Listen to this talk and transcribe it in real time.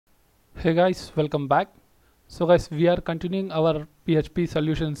Hey guys, welcome back. So guys, we are continuing our PHP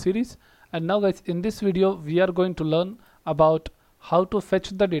solution series, and now guys, in this video we are going to learn about how to fetch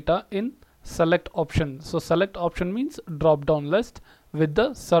the data in select option. So select option means drop down list with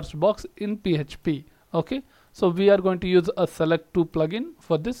the search box in PHP. Okay, so we are going to use a Select2 plugin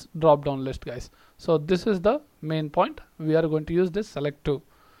for this drop down list, guys. So this is the main point. We are going to use this Select2.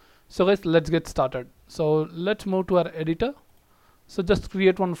 So guys, let's get started. So let's move to our editor. So just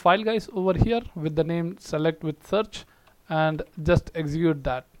create one file, guys, over here with the name select with search and just execute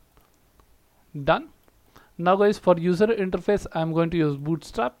that. Done. Now guys, for user interface I'm going to use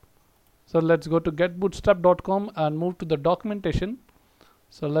Bootstrap. So let's go to getbootstrap.com and move to the documentation.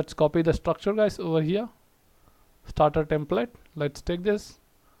 So let's copy the structure, guys, over here. Starter template. Let's take this,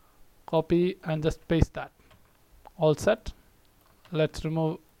 copy and just paste that. All set. Let's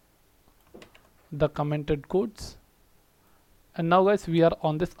remove the commented codes. And now guys, we are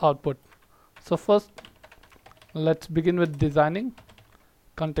on this output. So first let's begin with designing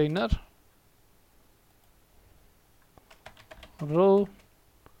container, row,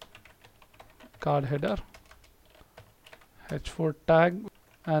 card header, h4 tag,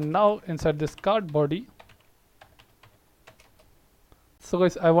 and now inside this card body. So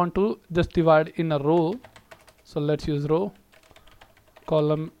guys, I want to just divide in a row, so let's use row,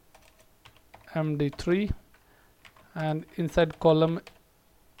 column MD3, and inside column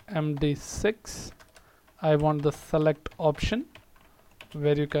MD6 I want the select option,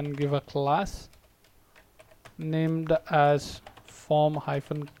 where you can give a class named as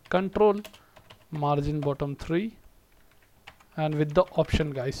form-control margin bottom 3, and with the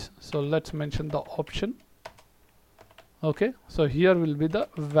option, guys. So let's mention the option. Okay, so here will be the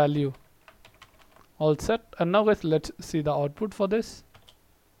value. All set. And now guys, let's see the output for this.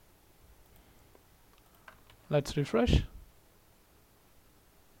 Let's refresh.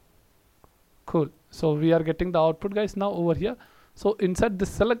 Cool. So we are getting the output, guys, now over here. So inside this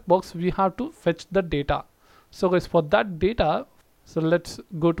select box we have to fetch the data. So guys, for that data, so let's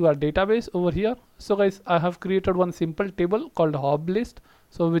go to our database over here. So guys, I have created one simple table called hobby list,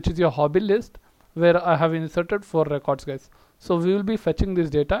 so which is your hobby list, where I have inserted 4 records, guys. So we will be fetching this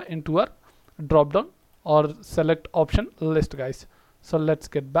data into our drop down or select option list, guys. So let's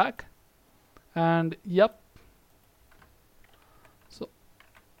get back, and yep. So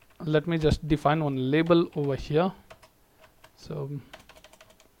let me just define one label over here. So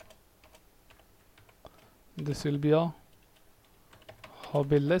this will be a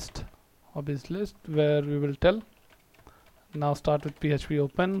hobbies list, where we will tell, now start with PHP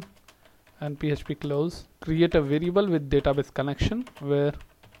open and PHP close, create a variable with database connection where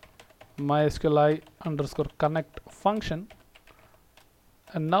mysqli underscore connect function,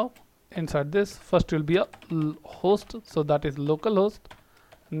 and now inside this first will be a host, so that is localhost.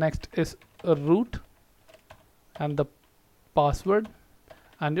 Next is a root and the password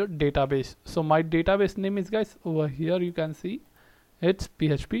and your database. So my database name is, guys, over here you can see it's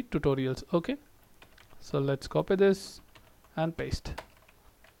PHP tutorials. Okay, so let's copy this and paste.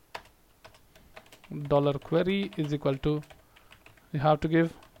 $query is equal to, you have to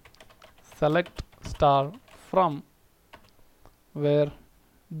give select star from where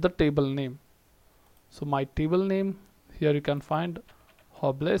the table name. So my table name, here you can find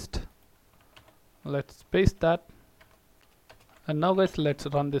hobby list. Let's paste that. And now guys, let's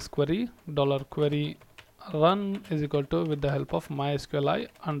run this query. $query run is equal to, with the help of mysqli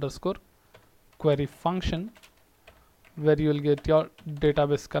underscore query function, where you will get your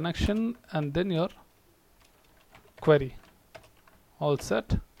database connection and then your query. All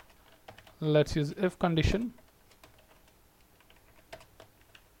set. Let's use if condition,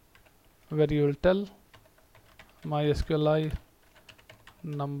 where you will tell mysqli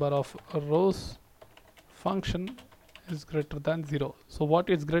number of rows function is greater than 0. So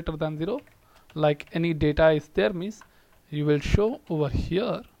what is greater than 0? Like any data is there means you will show over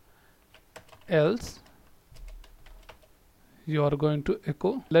here, else you are going to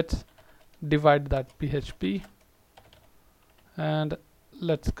echo. Let's divide that PHP and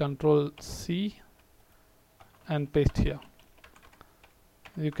let's Control C and paste here.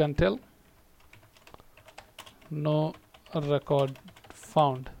 You can tell no record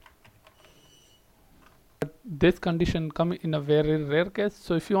found. But this condition come in a very rare case,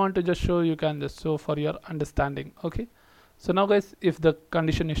 so if you want to just show, you can just show for your understanding. Okay, so now guys, if the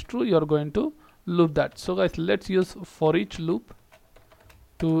condition is true, you are going to loop that. So guys, let's use for each loop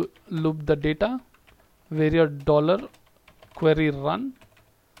to loop the data, where your $query run,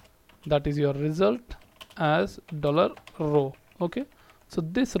 that is your result, as $row. Okay, so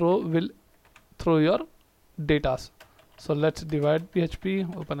this row will throw your data. So let's divide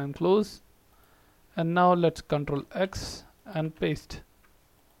PHP, open and close, and now let's Control X and paste.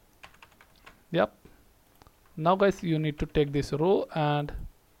 Yep. Now guys, you need to take this row and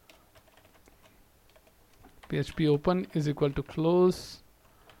PHP open is equal to close,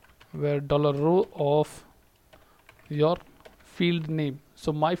 where $row of your field name.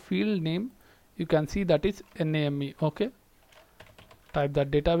 So my field name, you can see that is NAME. Okay, type that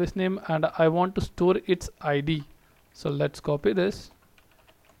database name, and I want to store its ID. So let's copy this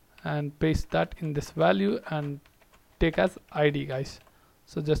and paste that in this value and take as ID, guys.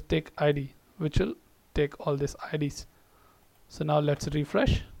 So just take ID, which will take all these IDs. So now let's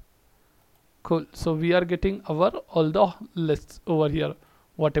refresh. Cool. So we are getting our all the lists over here,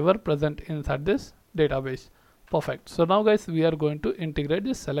 whatever present inside this database. Perfect. So now guys, we are going to integrate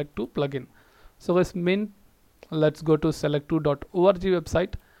this Select2 plugin. So guys, let's go to select2.org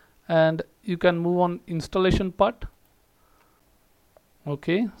website, and you can move on installation part.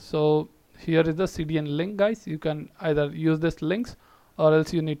 Okay, so here is the CDN link, guys. You can either use this links or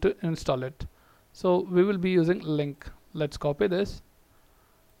else you need to install it. So we will be using link. Let's copy this.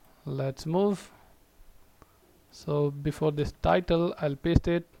 Let's move. So before this title, I'll paste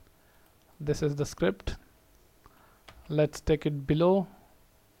it. This is the script. Let's take it below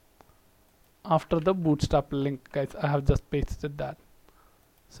after the Bootstrap link, guys. I have just pasted that.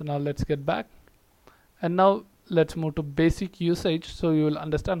 So now let's get back, and now let's move to basic usage, so you will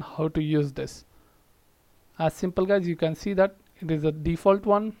understand how to use this. As simple, guys, you can see that it is a default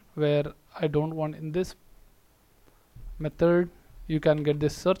one where I don't want in this method. You can get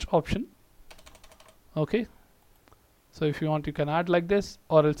this search option. Okay, so if you want, you can add like this,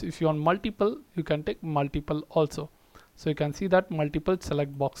 or else if you want multiple, you can take multiple also. So you can see that multiple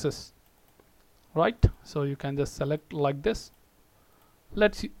select boxes, right? So you can just select like this.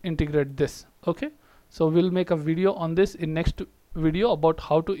 Let's integrate this. Okay, so we'll make a video on this in next video about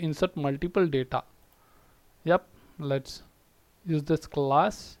how to insert multiple data. Yep, let's use this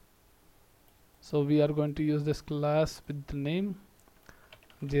class. So we are going to use this class with the name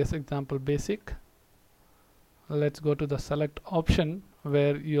JS example basic. Let's go to the select option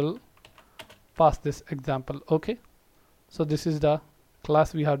where you'll pass this example. Okay, so this is the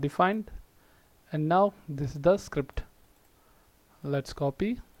class we have defined, and now this is the script. Let's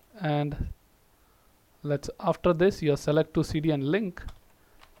copy, and let's, after this, your Select2 CDN link,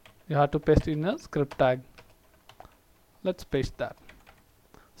 you have to paste in a script tag. Let's paste that.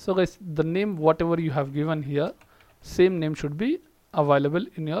 So guys, the name whatever you have given here, same name should be available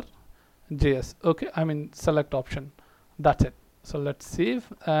in your JS. Okay, I mean select option. That's it. So let's save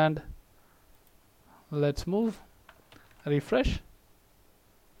and let's move, refresh.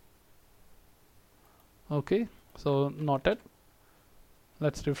 Okay, so noted.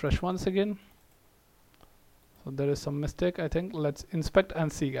 Let's refresh once again. So there is some mistake, I think. Let's inspect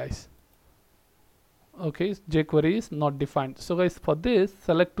and see, guys. Okay, jQuery is not defined. So guys, for this,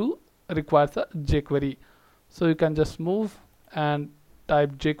 Select2 requires a jQuery. So you can just move and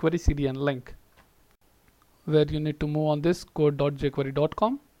type jQuery CDN link, where you need to move on this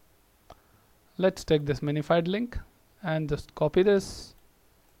code.jquery.com. Let's take this minified link and just copy this,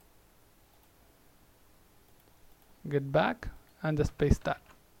 get back, and just paste that.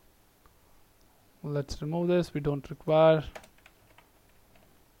 Let's remove this, we don't require.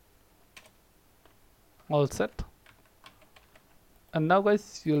 All set. And now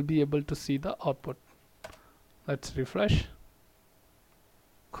guys, you'll be able to see the output. Let's refresh.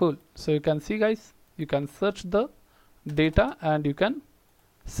 Cool. So you can see, guys, you can search the data and you can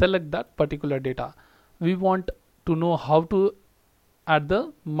select that particular data. We want to know how to add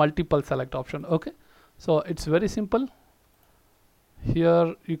the multiple select option. Okay, so it's very simple.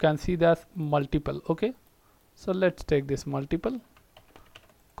 Here you can see there's multiple. Okay, so let's take this multiple,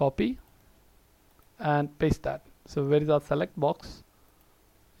 copy and paste that. So where is our select box?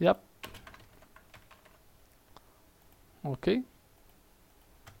 Yep. Okay,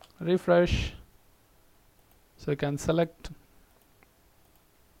 refresh. So you can select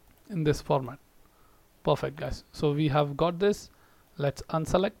in this format. Perfect, guys. So we have got this. Let's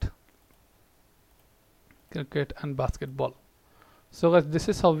unselect cricket and basketball. So guys, this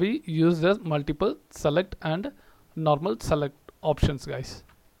is how we use the multiple select and normal select options, guys.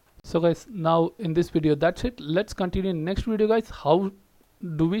 So guys, now in this video, that's it. Let's continue in next video, guys. How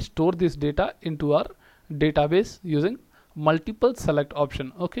do we store this data into our database using multiple select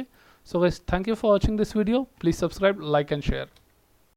option? Okay, so guys, thank you for watching this video. Please subscribe, like and share.